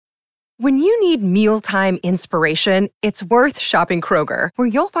When you need mealtime inspiration, it's worth shopping Kroger, where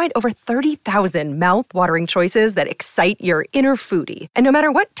you'll find over 30,000 mouth-watering choices that excite your inner foodie. And no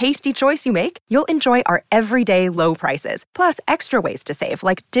matter what tasty choice you make, you'll enjoy our everyday low prices, plus extra ways to save,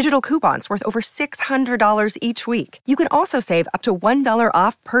 like digital coupons worth over $600 each week. You can also save up to $1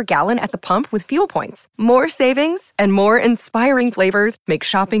 off per gallon at the pump with fuel points. More savings and more inspiring flavors make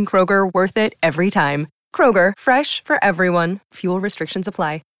shopping Kroger worth it every time. Kroger, fresh for everyone. Fuel restrictions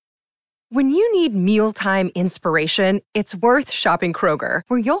apply. When you need mealtime inspiration, it's worth shopping Kroger,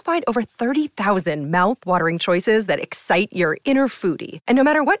 where you'll find over 30,000 mouth-watering choices that excite your inner foodie. And no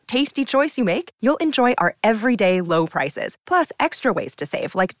matter what tasty choice you make, you'll enjoy our everyday low prices, plus extra ways to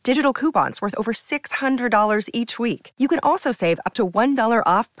save, like digital coupons worth over $600 each week. You can also save up to $1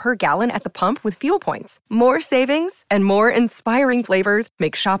 off per gallon at the pump with fuel points. More savings and more inspiring flavors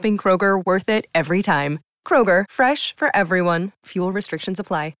make shopping Kroger worth it every time. Kroger, fresh for everyone. Fuel restrictions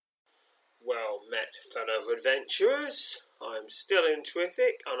apply. Well met, fellow adventurers. I'm still in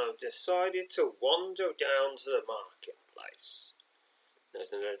Twithick and I've decided to wander down to the marketplace.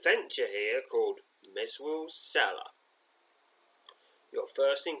 There's an adventure here called Miswell's Cellar. Your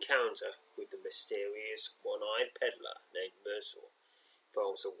first encounter with the mysterious one-eyed peddler named Miswell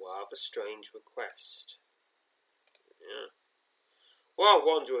involves a rather strange request. While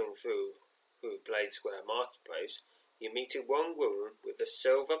wandering through Blade Square Marketplace, you meet a young woman with a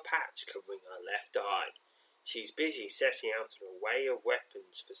silver patch covering her left eye. She's busy setting out an array of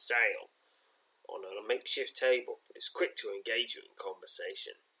weapons for sale on a makeshift table, but is quick to engage you in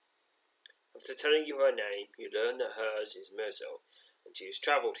conversation. After telling you her name, you learn that hers is Miswell, and she has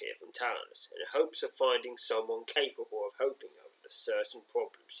travelled here from Talonus in hopes of finding someone capable of helping her with a certain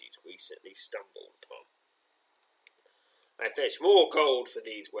problem she's recently stumbled upon. I fetch more gold for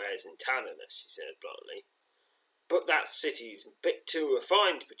these wares in Talonus, she said bluntly. But that city's a bit too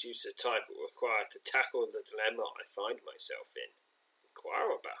refined to produce the type required to tackle the dilemma I find myself in.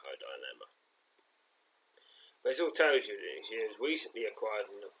 Inquire about her dilemma. Miswell tells you that she has recently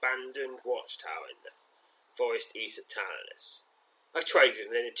acquired an abandoned watchtower in the forest east of Talonus. I traded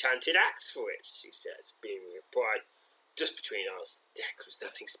an enchanted axe for it, she says, beaming with pride. Just between us, the axe was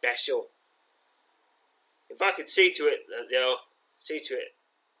nothing special. If I could see to it to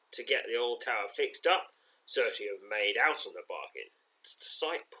get the old tower fixed up, certainly have made out on the bargain. It's a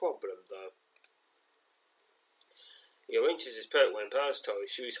slight problem, though. Your interest is perked when Pearls told you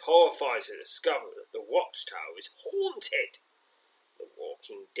she was horrified to discover that the watchtower is haunted. The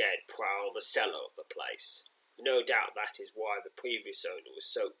walking dead prowl the cellar of the place. No doubt that is why the previous owner was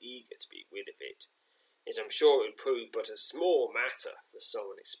so eager to be rid of it. Yet I'm sure it would prove but a small matter for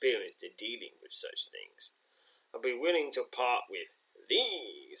someone experienced in dealing with such things. I'd be willing to part with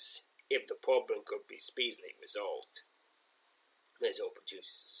these if the problem could be speedily resolved. Miswell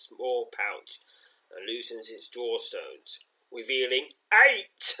produces a small pouch and loosens its drawstones, revealing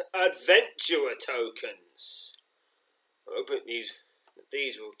 8 adventurer tokens. I hope that these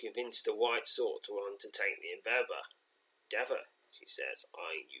will convince the right sort to undertake the endeavour, she says,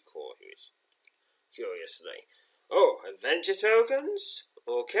 eyeing you curiously. Oh, adventure tokens?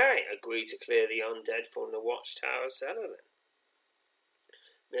 Okay, agree to clear the undead from the watchtower cellar then.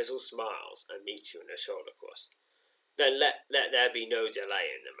 Miswell smiles and meets you in a shoulder cross. Then let there be no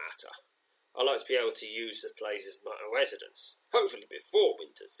delay in the matter. I'd like to be able to use the place as my residence, hopefully before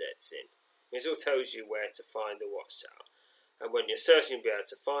winter sets in. Miswell tells you where to find the watchtower, and when you're certain you'll be able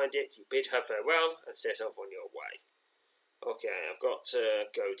to find it, you bid her farewell and set off on your way. Okay, I've got to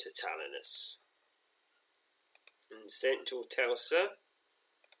go to Talonus. In central Telsa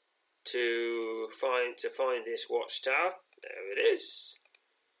to find this watchtower. There it is.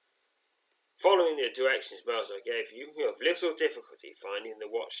 Following the directions Miswell gave you, you have little difficulty finding the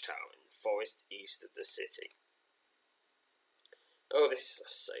watchtower in the forest east of the city. Oh, this is a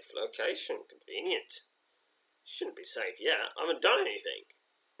safe location. Convenient. Shouldn't be safe yet. I haven't done anything.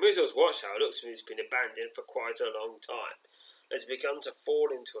 Miswell's watchtower looks as if it's been abandoned for quite a long time. It's begun to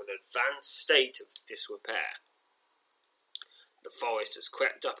fall into an advanced state of disrepair. The forest has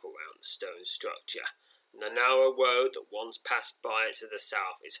crept up around the stone structure, and the narrow road that once passed by it to the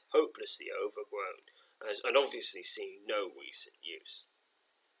south is hopelessly overgrown and obviously seen no recent use.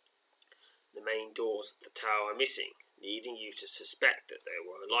 The main doors of the tower are missing, leading you to suspect that they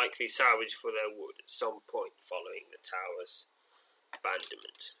were likely salvaged for their wood at some point following the tower's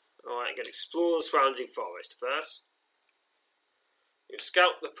abandonment. Alright, I'm going to explore the surrounding forest first. You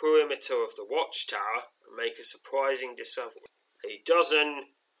scout the perimeter of the watchtower and make a surprising discovery. A dozen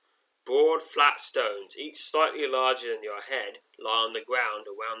broad flat stones, each slightly larger than your head, lie on the ground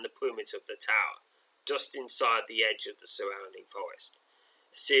around the perimeter of the tower, just inside the edge of the surrounding forest.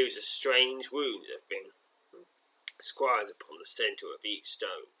 A series of strange wounds have been inscribed upon the centre of each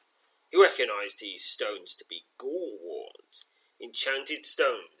stone. You recognise these stones to be ghoul wards, enchanted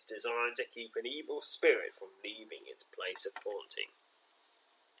stones designed to keep an evil spirit from leaving its place of haunting.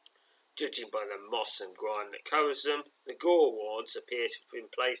 Judging by the moss and grime that covers them, the ghoul wards appear to have been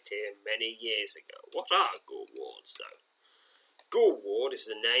placed here many years ago. What are ghoul wards, though? Ghoul ward is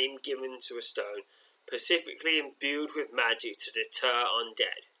the name given to a stone specifically imbued with magic to deter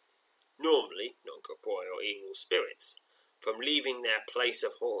undead, normally non-corporeal evil spirits, from leaving their place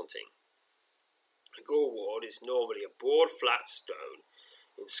of haunting. A ghoul ward is normally a broad flat stone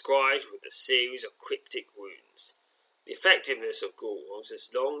inscribed with a series of cryptic runes. The effectiveness of ghoul wards has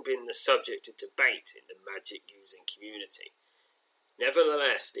long been the subject of debate in the magic-using community.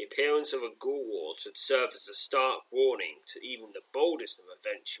 Nevertheless, the appearance of a ghoul ward should serve as a stark warning to even the boldest of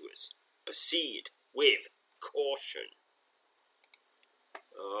adventurers. Proceed with caution.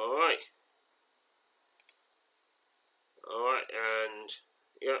 Alright, and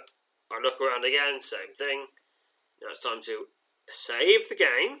yeah, I look around again, same thing. Now it's time to save the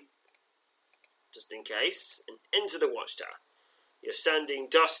game, just in case, and enter the watchtower. You're standing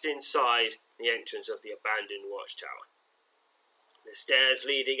just inside the entrance of the abandoned watchtower. The stairs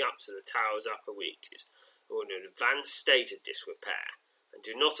leading up to the tower's upper reaches are in an advanced state of disrepair and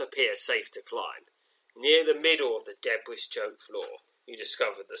do not appear safe to climb. Near the middle of the debris-choked floor, you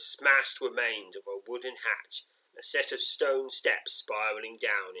discover the smashed remains of a wooden hatch and a set of stone steps spiralling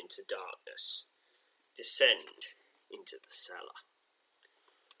down into darkness. Descend into the cellar.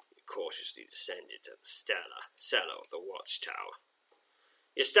 You cautiously descend into the cellar of the watchtower.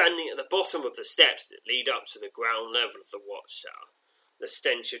 You're standing at the bottom of the steps that lead up to the ground level of the watchtower. The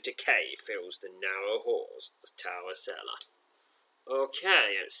stench of decay fills the narrow halls of the tower cellar.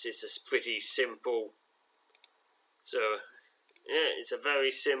 Okay, it's a pretty simple. It's a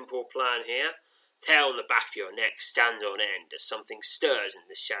very simple plan here. Tail on the back of your neck stands on end as something stirs in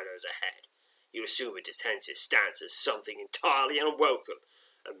the shadows ahead. You assume a defensive stance as something entirely unwelcome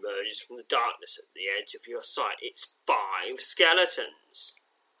emerges from the darkness at the edge of your sight. It's 5 skeletons.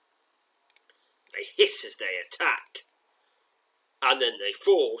 They hiss as they attack, and then they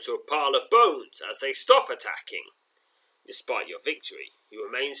fall to a pile of bones as they stop attacking. Despite your victory, you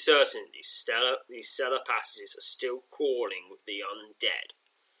remain certain these cellar passages are still crawling with the undead.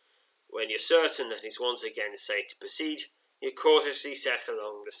 When you're certain that it's once again safe to proceed, you cautiously set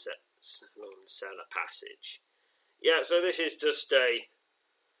along the cellar passage. Yeah, so this is just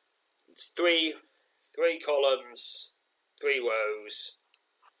it's three columns, 3 rows,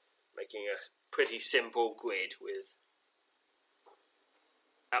 making a pretty simple grid with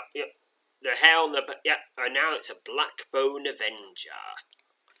the hell on the and now it's a Blackbone Avenger.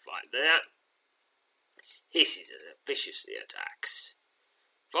 Fight that. Hisses as it viciously attacks.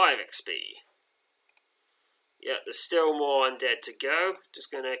 5 XP. Yeah, there's still more undead to go.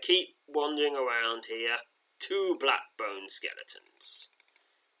 Just gonna keep wandering around here. 2 Blackbone skeletons.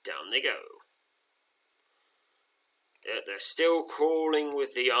 Down they go. Yeah, they're still crawling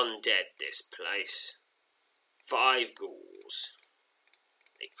with the undead, this place. 5 ghouls.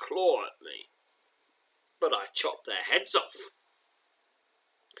 They claw at me, but I chop their heads off.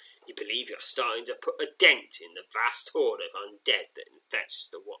 You believe you're starting to put a dent in the vast horde of undead that infests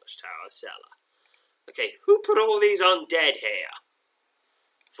the watchtower cellar. Okay, who put all these undead here?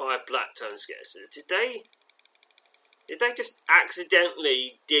 5 Blackbone skeletons. Did they just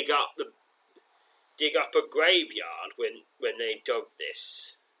accidentally dig up a graveyard when they dug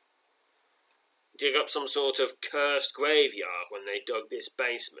this? Dig up some sort of cursed graveyard when they dug this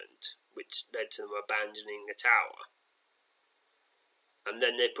basement, which led to them abandoning the tower. And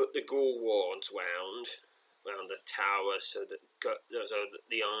then they put the ghoul wards round the tower so that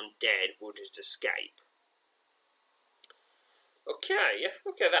the undead wouldn't escape. Okay,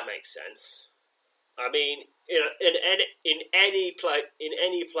 that makes sense. I mean, in any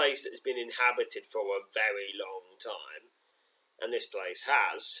place that's been inhabited for a very long time, and this place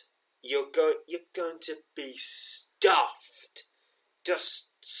has, you're going to be stuffed,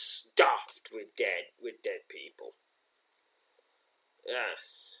 just stuffed with dead people.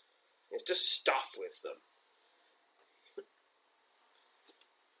 Yes, it's just stuff with them.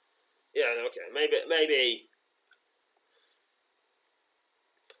 Yeah, okay, maybe.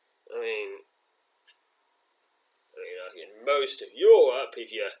 I mean, in most of Europe,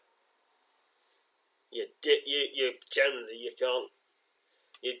 if you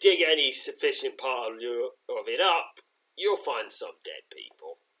dig any sufficient part of it up, you'll find some dead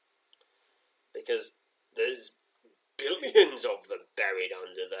people, because there's billions of them buried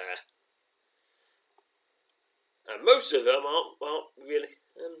under there, and most of them aren't really.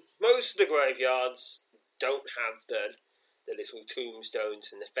 most of the graveyards don't have the little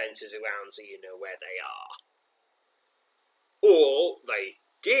tombstones and the fences around so you know where they are. Or they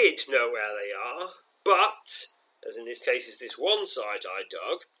did know where they are, but, as in this case is this one site I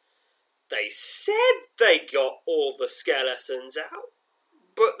dug, they said they got all the skeletons out,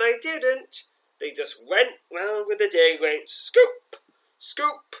 but they didn't. They just went round with the dig, went scoop,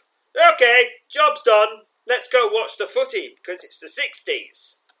 scoop. Okay, job's done. Let's go watch the footy because it's the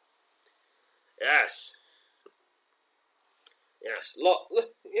 60s. Yes. Yes,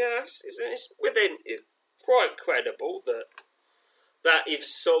 it's within. It's quite credible that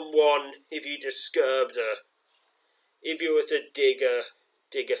if you were to dig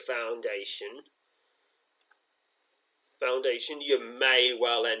a foundation, you may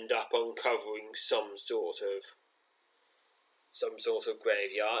well end up uncovering some sort of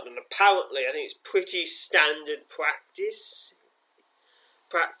graveyard, and apparently I think it's pretty standard practice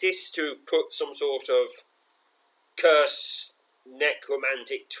to put some sort of cursed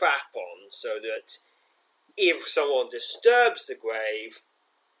necromantic trap on, so that if someone disturbs the grave,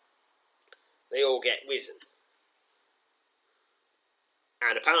 they all get risen.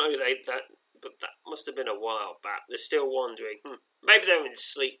 And apparently but that must have been a while back. They're still wondering, maybe they were in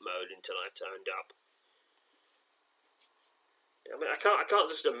sleep mode until I turned up. I mean, I can't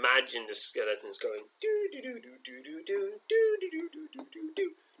just imagine the skeletons going do do do do do do do do do do do do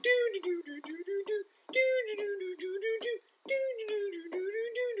do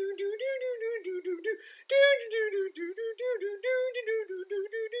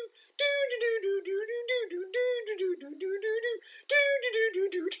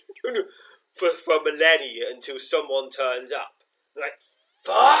for millennia until someone turns up. Like,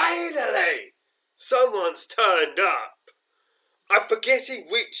 finally, someone's turned up. I'm forgetting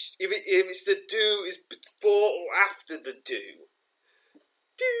which, if it's the do is before or after the do.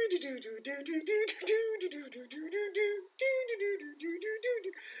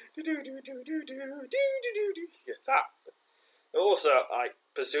 Yeah, that. Also, I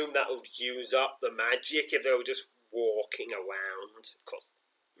presume that would use up the magic if they were just walking around. Of course,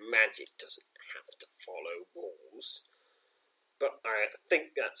 magic doesn't have to follow rules. But I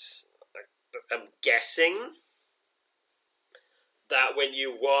think I'm guessing that when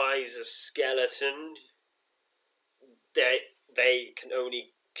you rise a skeleton, they can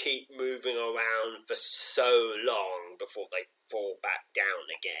only keep moving around for so long before they fall back down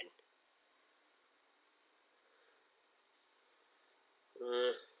again.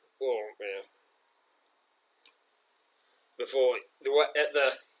 Before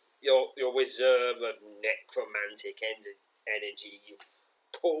your reserve of necromantic energy you've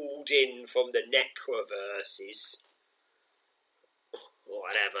pulled in from the necroverses or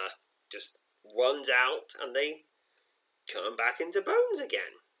whatever just runs out and they turn back into bones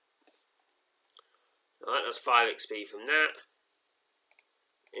again. Alright, that's 5 XP from that.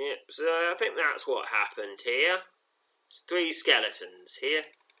 Yep, so I think that's what happened here. There's 3 skeletons here.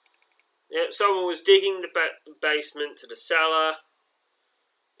 Yep, someone was digging the basement to the cellar,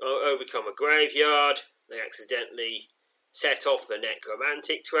 overcome a graveyard. They accidentally set off the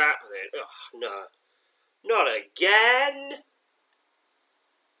necromantic trap. And then, oh no, not again!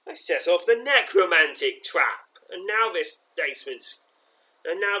 I set off the necromantic trap, and now this basement's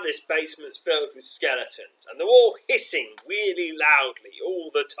filled with skeletons, and they're all hissing really loudly all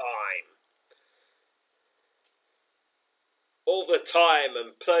the time. All the time,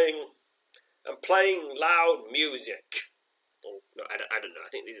 and playing loud music. Oh, no, I don't know. I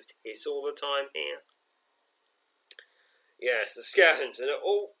think they just hiss all the time here. Yes, the skeletons, and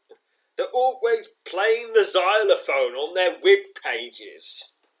they're always playing the xylophone on their web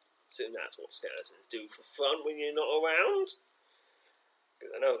pages. So that's what skeletons do for fun when you're not around.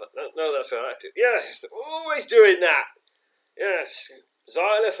 Because I know that's what I do. Yes, they're always doing that. Yes,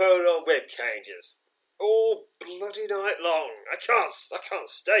 xylophone on web cages. All bloody night long. I can't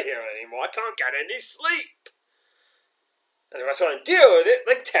stay here anymore. I can't get any sleep. And if I try and deal with it,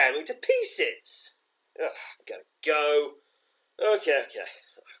 they tear me to pieces. Ugh, gotta go. Okay.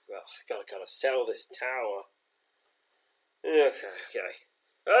 Well, gotta sell this tower. Okay.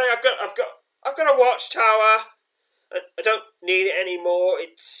 I've got a watchtower. I don't need it anymore.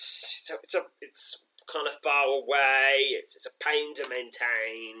 It's kind of far away. It's a pain to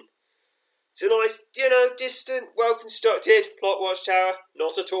maintain. It's a nice, distant, well-constructed plot watchtower.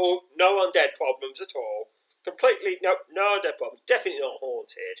 Not at all. No undead problems at all. Completely, no undead problems. Definitely not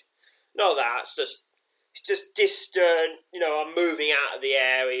haunted. No, it's just distant. I'm moving out of the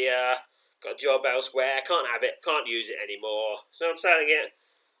area. Got a job elsewhere. Can't have it. Can't use it anymore. So I'm selling it.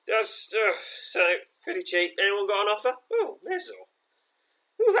 Just selling it pretty cheap. Anyone got an offer? Oh, Mizzle.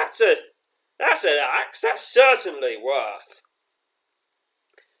 Ooh, that's an axe. That's certainly worth.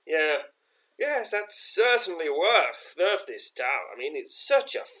 Yeah. Yes, that's certainly worth this tower. I mean, it's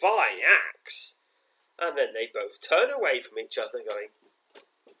such a fine axe. And then they both turn away from each other going,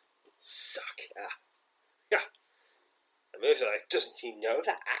 sucker. Yeah. And Moo's like, doesn't he know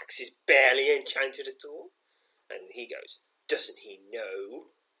that axe is barely enchanted at all? And he goes, doesn't he know?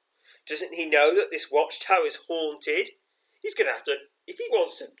 Doesn't he know that this watchtower is haunted? He's going to have to, if he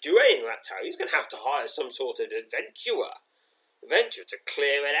wants to do anything with that tower, he's going to have to hire some sort of adventurer to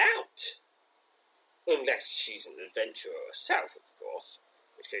clear it out. Unless she's an adventurer herself, of course.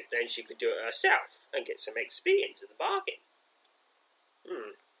 Then she could do it herself and get some XP into the bargain.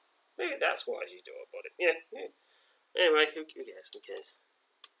 Maybe that's why she's doing about it. Yeah. Anyway, who cares?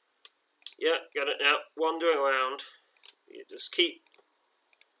 Yeah, got it now. Wandering around. You just keep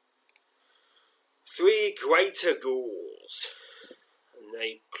 3 greater ghouls. And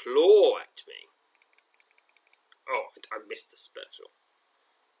they claw at me. Oh, I missed the special.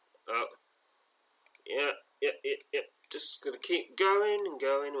 Oh. Yeah. Just gonna keep going and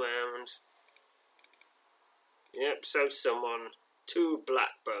going round. Yep, so 2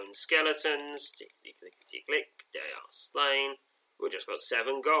 black-bone skeletons, tickly-clickety-click, they are slain. We're just got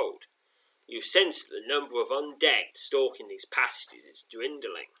 7 gold. You sense that the number of undead stalking these passages is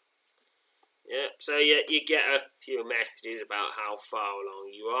dwindling. Yep, so you get a few messages about how far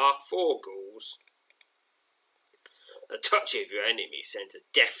along you are. 4 ghouls. A touch of your enemy sends a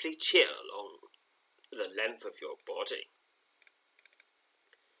deathly chill along the length of your body.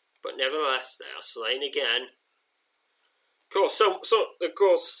 But nevertheless, they are slain again. Of course,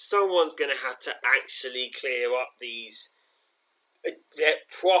 someone's going to have to actually clear up these their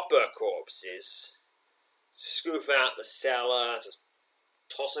proper corpses. Scoop out the cellar, just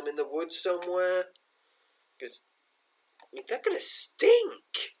toss them in the woods somewhere. Because, I mean, they're going to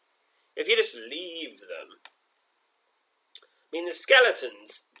stink if you just leave them. I mean, the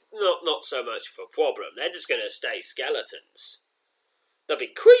skeletons, not so much of a problem. They're just going to stay skeletons. They'll be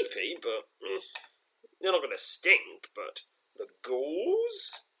creepy, but they're not going to stink. But the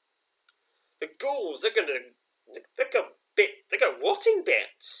ghouls, they're got rotting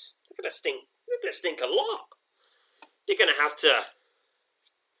bits. They're going to stink a lot. You're going to have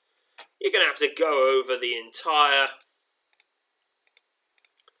to go over the entire.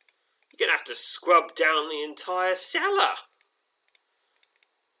 You're going to have to scrub down the entire cellar.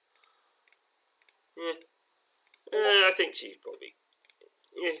 Yeah. I think she's probably.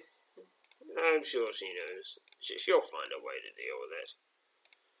 Yeah. I'm sure she knows. She'll find a way to deal with it.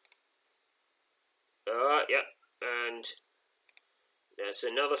 Yep. And there's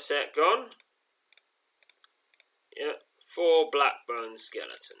another set gone. Yep. 4 black-bone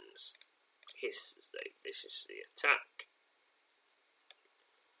skeletons. Hiss as they viciously attack.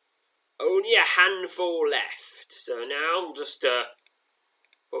 Only a handful left. So now I'm just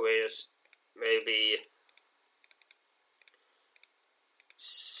probably just maybe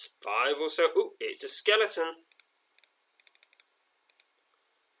 5 or so. Ooh, it's a skeleton.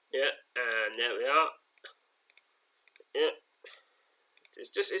 Yeah, and there we are. Yeah,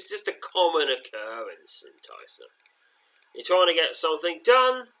 it's just a common occurrence in Tyson. You're trying to get something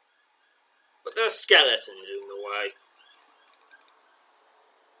done, but there are skeletons in the way.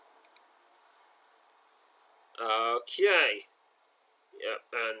 Okay. Yep,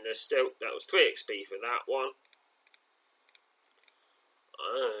 and there's still, that was 3 XP for that one.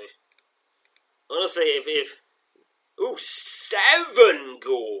 Honestly, if 7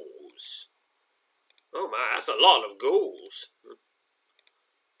 ghouls. Oh man, that's a lot of ghouls.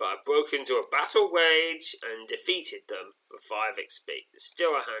 But I broke into a battle wage and defeated them for 5 XP. There's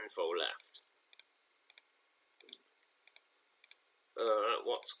still a handful left.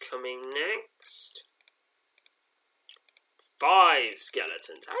 What's coming next? 5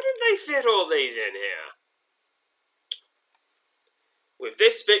 skeletons. How did they fit all these in here? With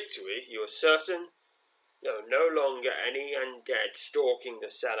this victory, you are certain there are no longer any undead stalking the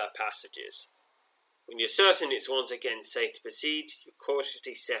cellar passages. When you're certain it's once again safe to proceed, you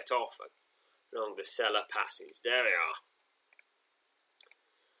cautiously set off along the cellar passage. There we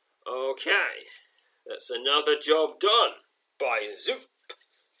are. Okay, that's another job done by Zoop,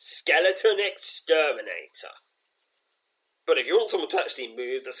 Skeleton Exterminator. But if you want someone to actually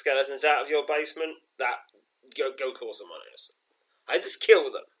move the skeletons out of your basement, go call someone else. I just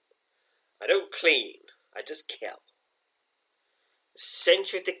kill them. I don't clean. I just kill. The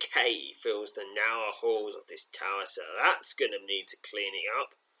centre of decay fills the narrow halls of this tower, so that's going to need to cleaning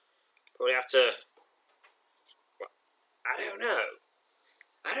up. Probably have to. Well, I don't know.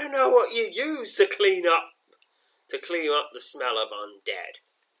 I don't know what you use to clean up the smell of undead.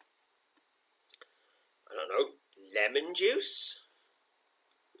 lemon juice.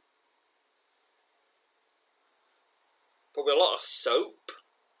 Probably a lot of soap.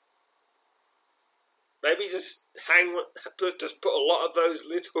 Maybe just put a lot of those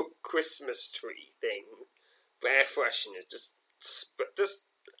little Christmas tree things for air fresheners. Just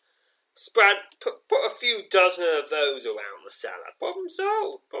spread. Put a few dozen of those around the cellar. Problem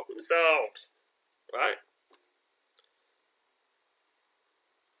solved. Problem solved. Right.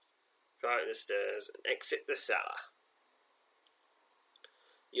 Climb the stairs and exit the cellar.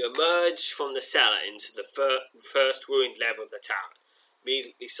 You emerge from the cellar into the first ruined level of the tower.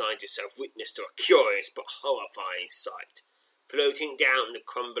 Immediately find yourself witness to a curious but horrifying sight. Floating down the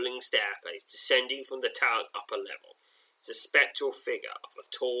crumbling staircase, descending from the tower's upper level, is a spectral figure of a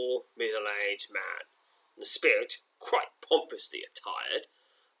tall, middle-aged man. The spirit, quite pompously attired,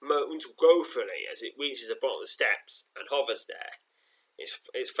 moans woefully as it reaches the bottom of the steps and hovers there.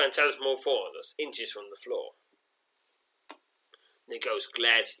 Its phantasmal form is inches from the floor. The ghost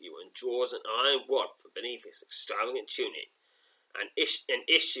glares at you and draws an iron rod from beneath its extravagant tunic, and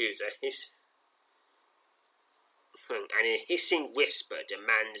issues a hiss, and in a hissing whisper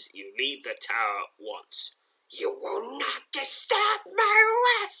demands that you leave the tower at once. You will not disturb my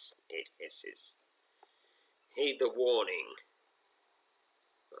rest, it hisses. Heed the warning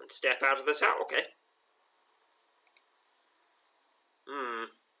and step out of the tower, okay?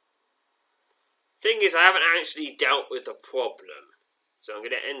 Thing is, I haven't actually dealt with the problem, so I'm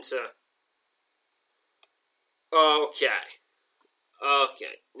going to enter. Okay,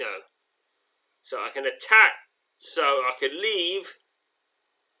 no. So I can attack, so I could leave,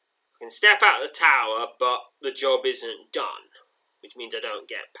 I can step out of the tower, but the job isn't done, which means I don't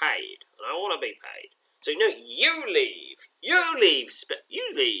get paid, and I want to be paid. So no, you leave. You leave.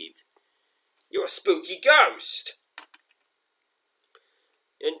 You're a spooky ghost.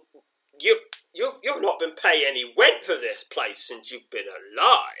 And you've not been paying any rent for this place since you've been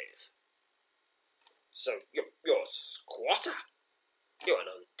alive. So you're a squatter. You're an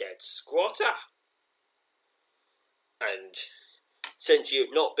undead squatter. And since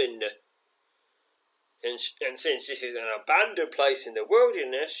you've not been, and since this is an abandoned place in the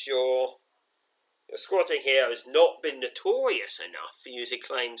wilderness, your squatting here has not been notorious enough for you to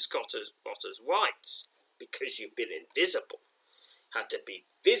claim squatters' rights, because you've been invisible. Had to be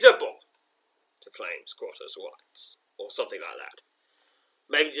visible to claim squatters' rights, or something like that.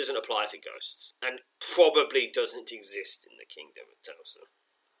 Maybe it doesn't apply to ghosts, and probably doesn't exist in the kingdom of Telson.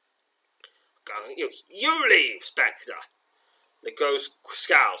 You leave, Spectre! The ghost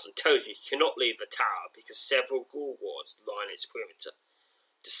scowls and tells you cannot leave the tower because several ghoul wards line its perimeter.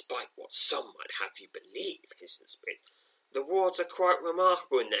 Despite what some might have you believe, hisses the spirit, the wards are quite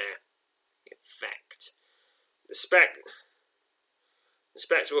remarkable in their effect. The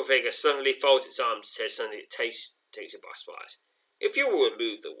spectral figure suddenly folds its arms and says something that takes you by surprise. If you will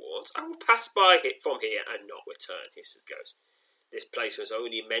remove the wards, I will pass by it from here and not return, hisses Ghost. This place was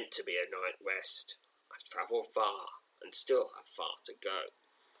only meant to be a night rest. I've travelled far and still have far to go.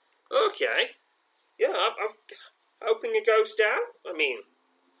 Okay. Yeah, I'm helping a ghost out. I mean,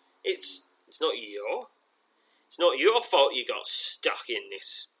 it's not your fault you got stuck in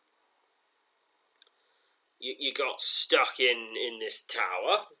this. You got stuck in this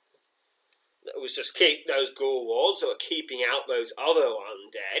tower. That was just keep those ghoul walls or keeping out those other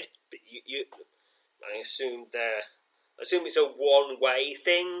undead. But I assume it's a one-way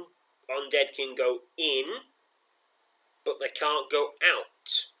thing. Undead can go in, but they can't go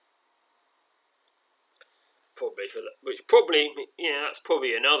out. That's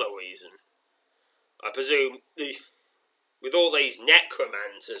probably another reason. I presume with all these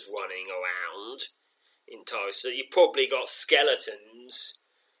necromancers running around in Tysa, you probably got skeletons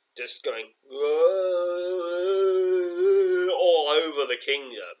just going all over the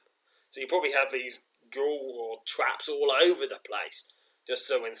kingdom. So you probably have these ghoul or traps all over the place, just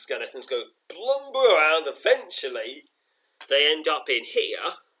so when skeletons go blumber around, eventually they end up in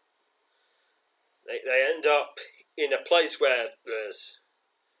here. They end up in a place where there's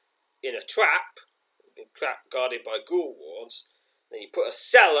in a trap guarded by ghoul wards. Then you put a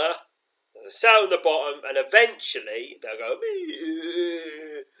cellar. There's a cell in the bottom, and eventually they'll go,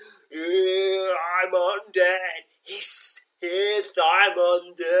 I'm undead. Hiss, I'm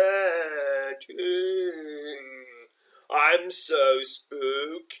undead. I'm so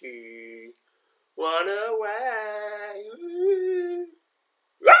spooky. Run away.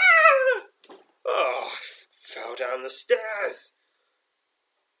 Oh, I fell down the stairs.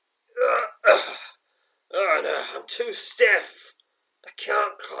 Oh no, I'm too stiff. I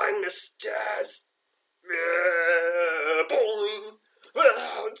can't climb the stairs. Boing.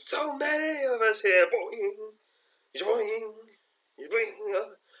 So many of us here. Boing. Swing,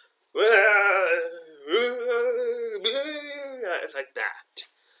 like that.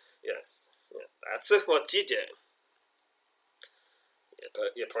 Yes, that's what you do.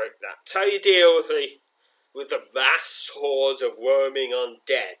 You put that. That's how you deal with the vast hordes of roaming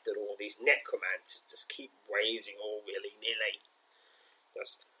undead that all these necromancers just keep raising all willy-nilly.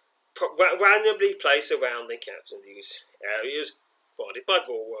 Just randomly placed around the camps in these areas guarded by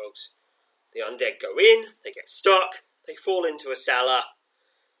Gorworks. The undead go in, they get stuck, they fall into a cellar.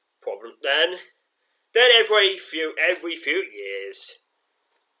 Problem then every few years,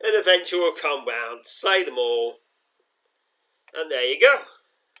 an adventurer will come round, slay them all, and there you go.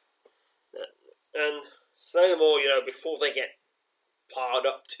 And slay them all, before they get piled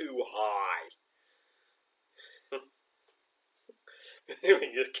up too high.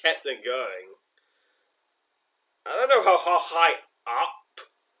 We just kept them going. I don't know how high up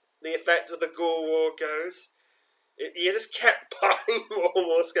the effect of the Gore War goes. You just kept piling more and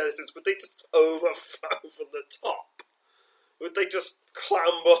more skeletons. Would they just overflow from the top? Would they just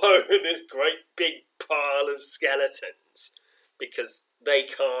clamber over this great big pile of skeletons because they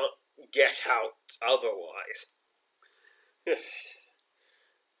can't get out otherwise?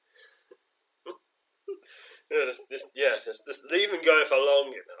 Just leave them going for long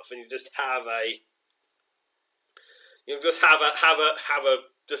enough, and you just have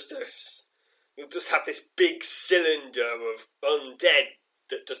this big cylinder of undead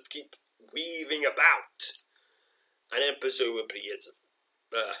that just keep weaving about, and then presumably you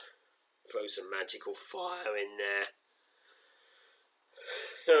throw some magical fire in there.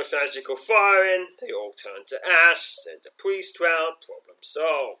 Magical fire in, they all turn to ash, send a priest round, problem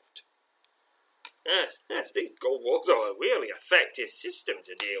solved. Yes, these gold walls are a really effective system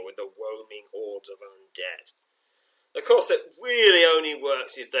to deal with the roaming hordes of undead. Of course, it really only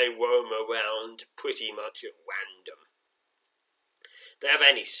works if they roam around pretty much at random. If they have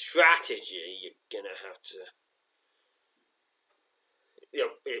any strategy, you're going to have to...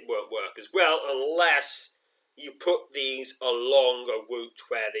 it won't work as well unless you put these along a route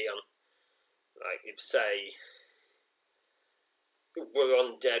where where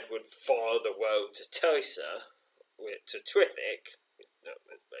undead would follow the road to Tosa, to Trithik.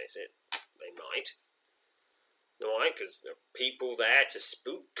 They might. Why? Because there are people there to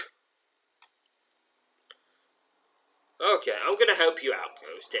spook. Okay, I'm going to help you out,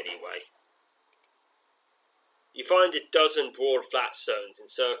 Ghost, anyway. You find a dozen broad flat stones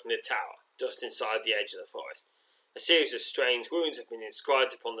encircling the tower, just inside the edge of the forest. A series of strange runes have been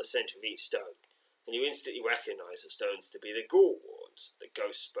inscribed upon the centre of each stone, and you instantly recognise the stones to be the Gore Wards the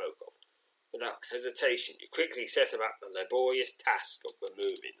Ghost spoke of. Without hesitation, you quickly set about the laborious task of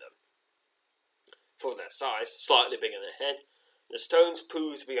removing them. For their size, slightly bigger than a head, the stones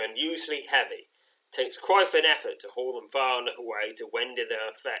prove to be unusually heavy. It takes quite an effort to haul them far enough away to render their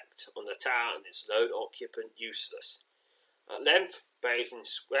effect on the tower and its lone occupant useless. At length, bathed in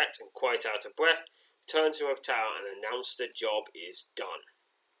sweat and quite out of breath, return to her tower and announce the job is done.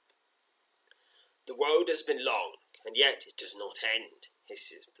 The road has been long, and yet it does not end,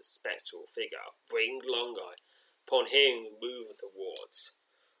 hisses the spectral figure of Bring Longai upon hearing the move of the wards.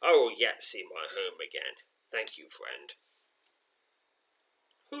 I will yet see my home again. Thank you, friend.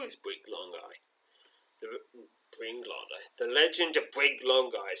 Who is Brig Longai? The legend of Brig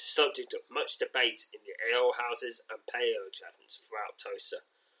Longai is the subject of much debate in the alehouses and paleo taverns throughout Tosa.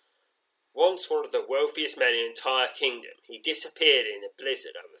 Once one of the wealthiest men in the entire kingdom, he disappeared in a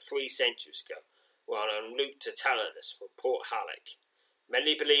blizzard over 3 centuries ago while en route to Talanus from Port Halleck.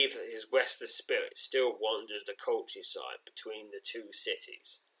 Many believe that his restless spirit still wanders the countryside between the two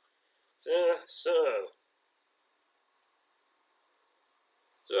cities. So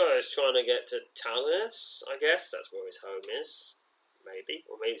he's trying to get to Talanus, I guess. That's where his home is. Maybe.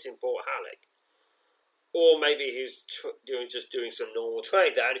 Or maybe it's in Port Halleck. Or maybe he's doing some normal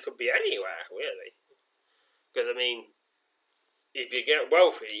trade there, and it could be anywhere, really. Because, if you get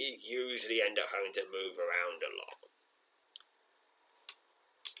wealthy, you usually end up having to move around a lot.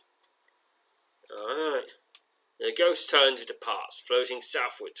 Alright. The ghost turns and departs, floating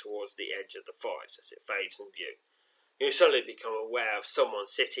southward towards the edge of the forest as it fades from view. You suddenly become aware of something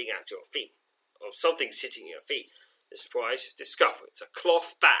sitting at your feet. The surprise is discover it's a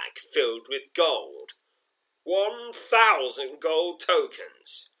cloth bag filled with gold. 1,000 gold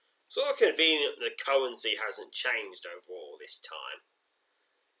tokens. Sort of convenient the currency hasn't changed over all this time.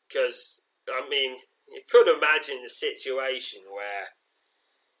 Because, you could imagine the situation where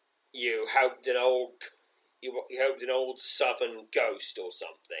you helped an old southern ghost or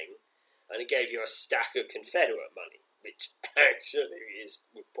something, and it gave you a stack of Confederate money, which actually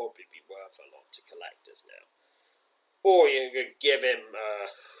would probably be worth a lot to collectors now. Or you could give him,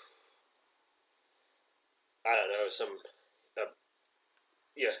 I don't know,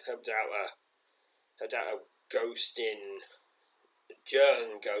 helped out a ghost in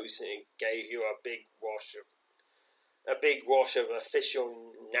German ghost, and it gave you a big wash of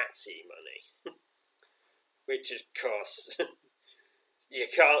official Nazi money, which of course you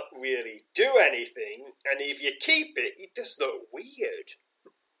can't really do anything, and if you keep it, it does look weird.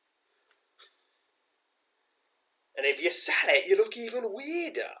 And if you sell it, you look even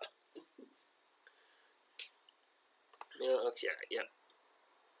weirder. Yeah.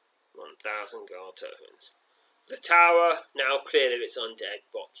 1,000 gold tokens. The tower now cleared of its undead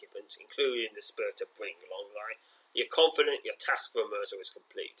occupants, including the spirit of Bring Longline. You're confident your task for Merzel is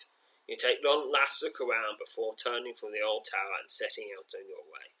complete. You take one last look around before turning from the old tower and setting out on your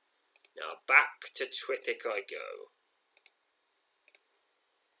way. Now back to Twithick I go.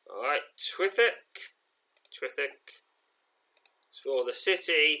 Alright, Twithick. Explore the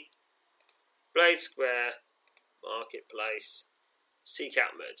city, Blade Square, Marketplace, seek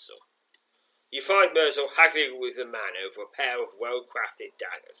out Merzel. You find Merzel haggling with a man over a pair of well-crafted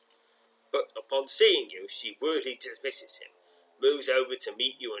daggers, but upon seeing you, she rudely dismisses him, moves over to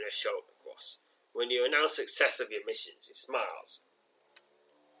meet you in a shoulder cross. When you announce success of your missions, he smiles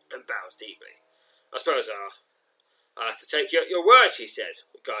and bows deeply. I suppose I'll have to take you at your word, she says,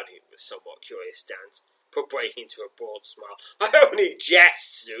 regarding him with somewhat curious stance, but breaking into a broad smile. I only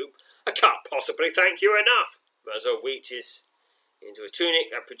jest, Zoop. I can't possibly thank you enough. Merzel reaches into a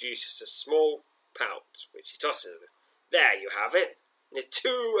tunic and produces a small pouch, which he tosses over. There you have it. The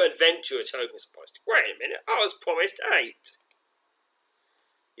 2 adventurer tokens supposed. Wait a minute, I was promised 8.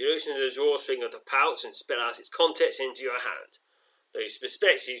 You loosen the drawstring of the pouch and spill out its contents into your hand. Though you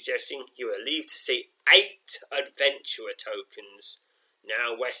suspect suggesting you are relieved to see 8 adventurer tokens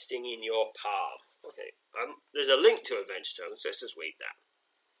now resting in your palm. Okay, there's a link to adventure tokens, let's just read that.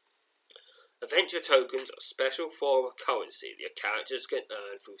 Adventure tokens are a special form of currency that your characters can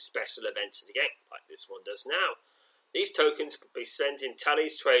earn through special events in the game, like this one does now. These tokens can be spent in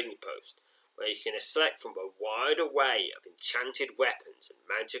Tully's trading post, where you can select from a wide array of enchanted weapons and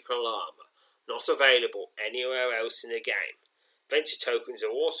magical armour, not available anywhere else in the game. Adventure tokens are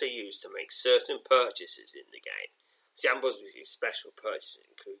also used to make certain purchases in the game. Examples of these special purchases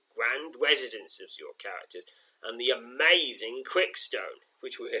include grand residences for your characters and the amazing Quickstone,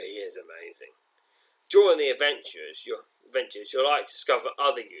 which really is amazing. During the adventures, you'll like to discover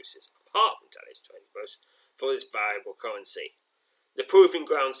other uses, apart from Tully's trading post, for this valuable currency. The Proving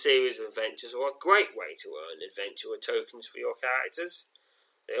Ground series of adventures are a great way to earn adventurer tokens for your characters.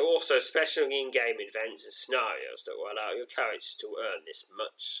 There are also special in-game events and scenarios that will allow your characters to earn this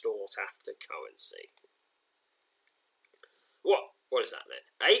much sought-after currency. What is that then?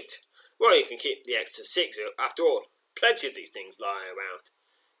 8? Well, you can keep the extra 6. After all, plenty of these things lying around.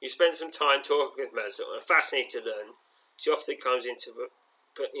 You spend some time talking with Merzel and are fascinated to learn she often comes into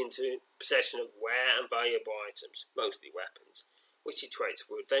possession of rare and valuable items, mostly weapons, which she trades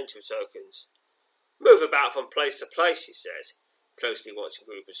for adventure tokens. Move about from place to place, she says, closely watching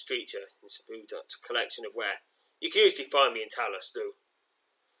a group of street urchins moved up to a collection of ware. You can usually find me in Talos too,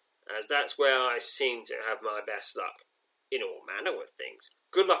 as that's where I seem to have my best luck, in all manner of things.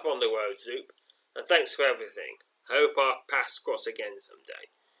 Good luck on the road, Zoop, and thanks for everything. I hope our paths cross again someday.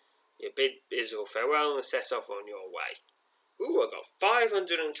 You bid Bizzle farewell and set off on your way. Ooh, I got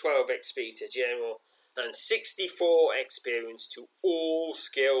 512 XP to general and 64 experience to all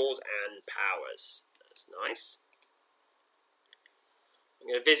skills and powers. That's nice. I'm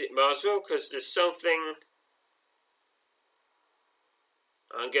going to visit Merzel because there's something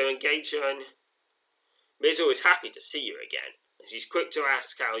I'm going to engage her in. Bizzle is happy to see you again, and she's quick to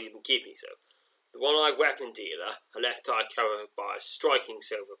ask how you've been keeping so. The one-eyed weapon dealer, her left eye covered by a striking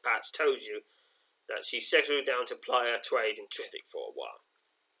silver patch, told you that she settled down to ply her trade in Twithick for a while.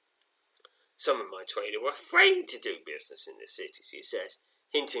 Some of my traders were afraid to do business in this city, she says,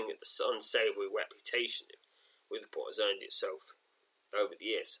 hinting at the unsavoury reputation Witherport has earned itself over the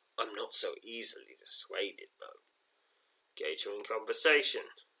years. I'm not so easily dissuaded, though. Engage her in conversation.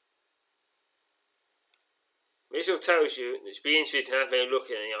 Bizzle tells you that she'd be interested in having a look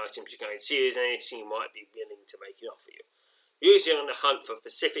at any items you can see if there's anything you might be willing to make an offer you. Usually on the hunt for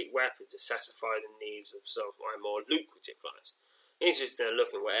specific weapons to satisfy the needs of some of my more lucrative clients. Interested in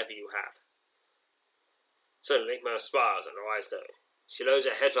looking whatever you have. Suddenly, Mel smiles and her eyes down. She lowers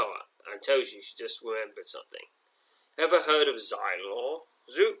her head lower and tells you she just remembered something. Ever heard of Xylor,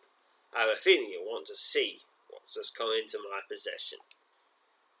 Zoop? I have a feeling you'll want to see what's just come into my possession.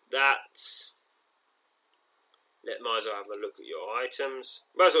 That's... Let Merzel have a look at your items.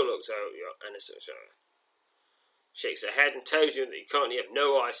 Merzel looks over your Anisha. shakes her head and tells you that you currently have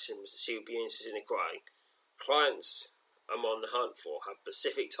no items that she would be interested in acquiring. Clients I'm on the hunt for have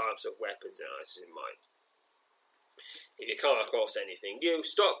specific types of weapons and items in mind. If you come across anything new,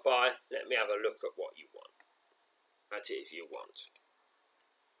 stop by, let me have a look at what you want. That is, you want.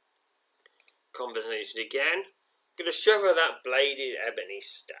 Conversation again. I'm going to show her that bladed ebony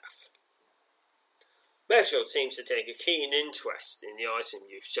staff. Merrill seems to take a keen interest in the item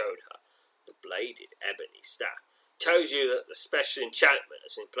you've showed her. The bladed ebony staff tells you that the special enchantment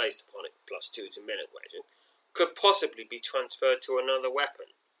that's been placed upon it, +2 to minute weighting, could possibly be transferred to another weapon.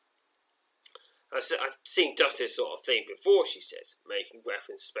 I've seen just this sort of thing before, she says, making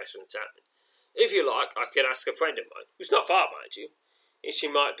reference to special enchantment. If you like, I could ask a friend of mine, who's not far, mind you, if she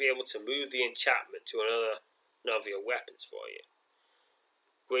might be able to move the enchantment to another of your weapons for you.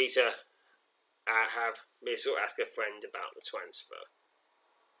 Agree to have Mizzle ask a friend about the transfer.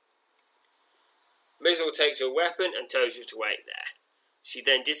 Mizzle takes your weapon and tells you to wait there. She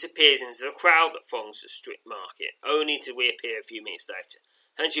then disappears into the crowd that throngs the street market, only to reappear a few minutes later,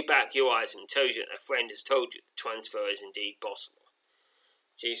 hands you back your item and tells you that a friend has told you the transfer is indeed possible.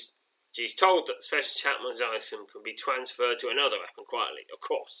 She's told that the special enchantment item can be transferred to another weapon quietly, of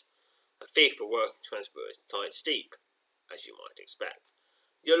course. A fee for work transfer is quite steep, as you might expect.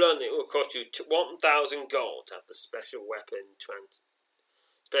 You'll learn that it will cost you 1,000 gold to have the special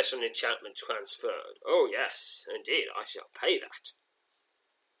special enchantment transferred. Oh yes, indeed, I shall pay that.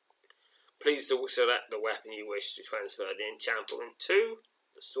 Please select the weapon you wish to transfer the enchantment to.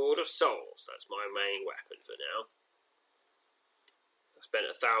 The Sword of Souls. That's my main weapon for now. I spent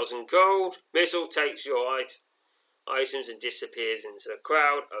 1,000 gold. Missile takes your items and disappears into the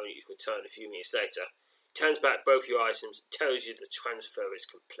crowd, only to return a few minutes later. Turns back both your items and tells you the transfer is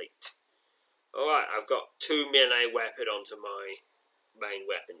complete. Alright, I've got 2 melee weapon onto my main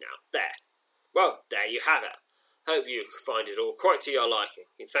weapon now. There. Well, there you have it. Hope you find it all quite to your liking.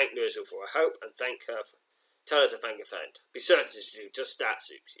 You thank Nuzzle for her hope and tell her to thank a friend. Be certain to do just that,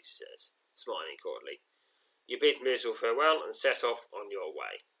 Soup, she says, smiling cordially. You bid Nuzzle farewell and set off on your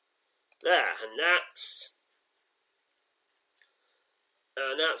way. There, and that's...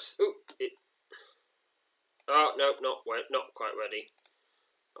 Oh, no, not quite ready.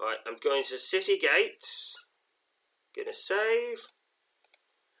 Alright, I'm going to City Gates. Gonna save.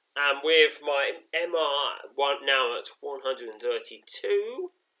 And with my MR now at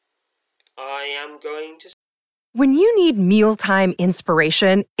 132, I am going to... When you need mealtime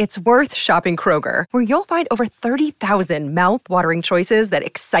inspiration, it's worth shopping Kroger, where you'll find over 30,000 mouth-watering choices that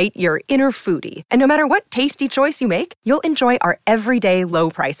excite your inner foodie. And no matter what tasty choice you make, you'll enjoy our everyday low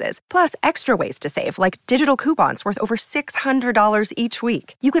prices, plus extra ways to save, like digital coupons worth over $600 each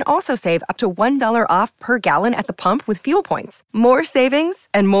week. You can also save up to $1 off per gallon at the pump with fuel points. More savings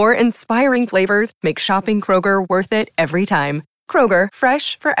and more inspiring flavors make shopping Kroger worth it every time. Kroger,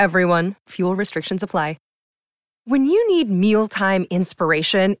 fresh for everyone. Fuel restrictions apply. When you need mealtime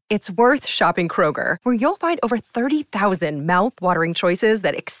inspiration, it's worth shopping Kroger, where you'll find over 30,000 mouth-watering choices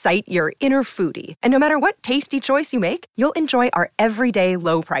that excite your inner foodie. And no matter what tasty choice you make, you'll enjoy our everyday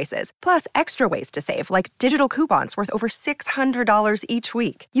low prices, plus extra ways to save, like digital coupons worth over $600 each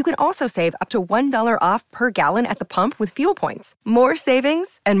week. You can also save up to $1 off per gallon at the pump with fuel points. More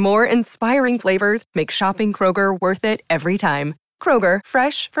savings and more inspiring flavors make shopping Kroger worth it every time. Kroger,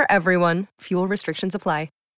 fresh for everyone. Fuel restrictions apply.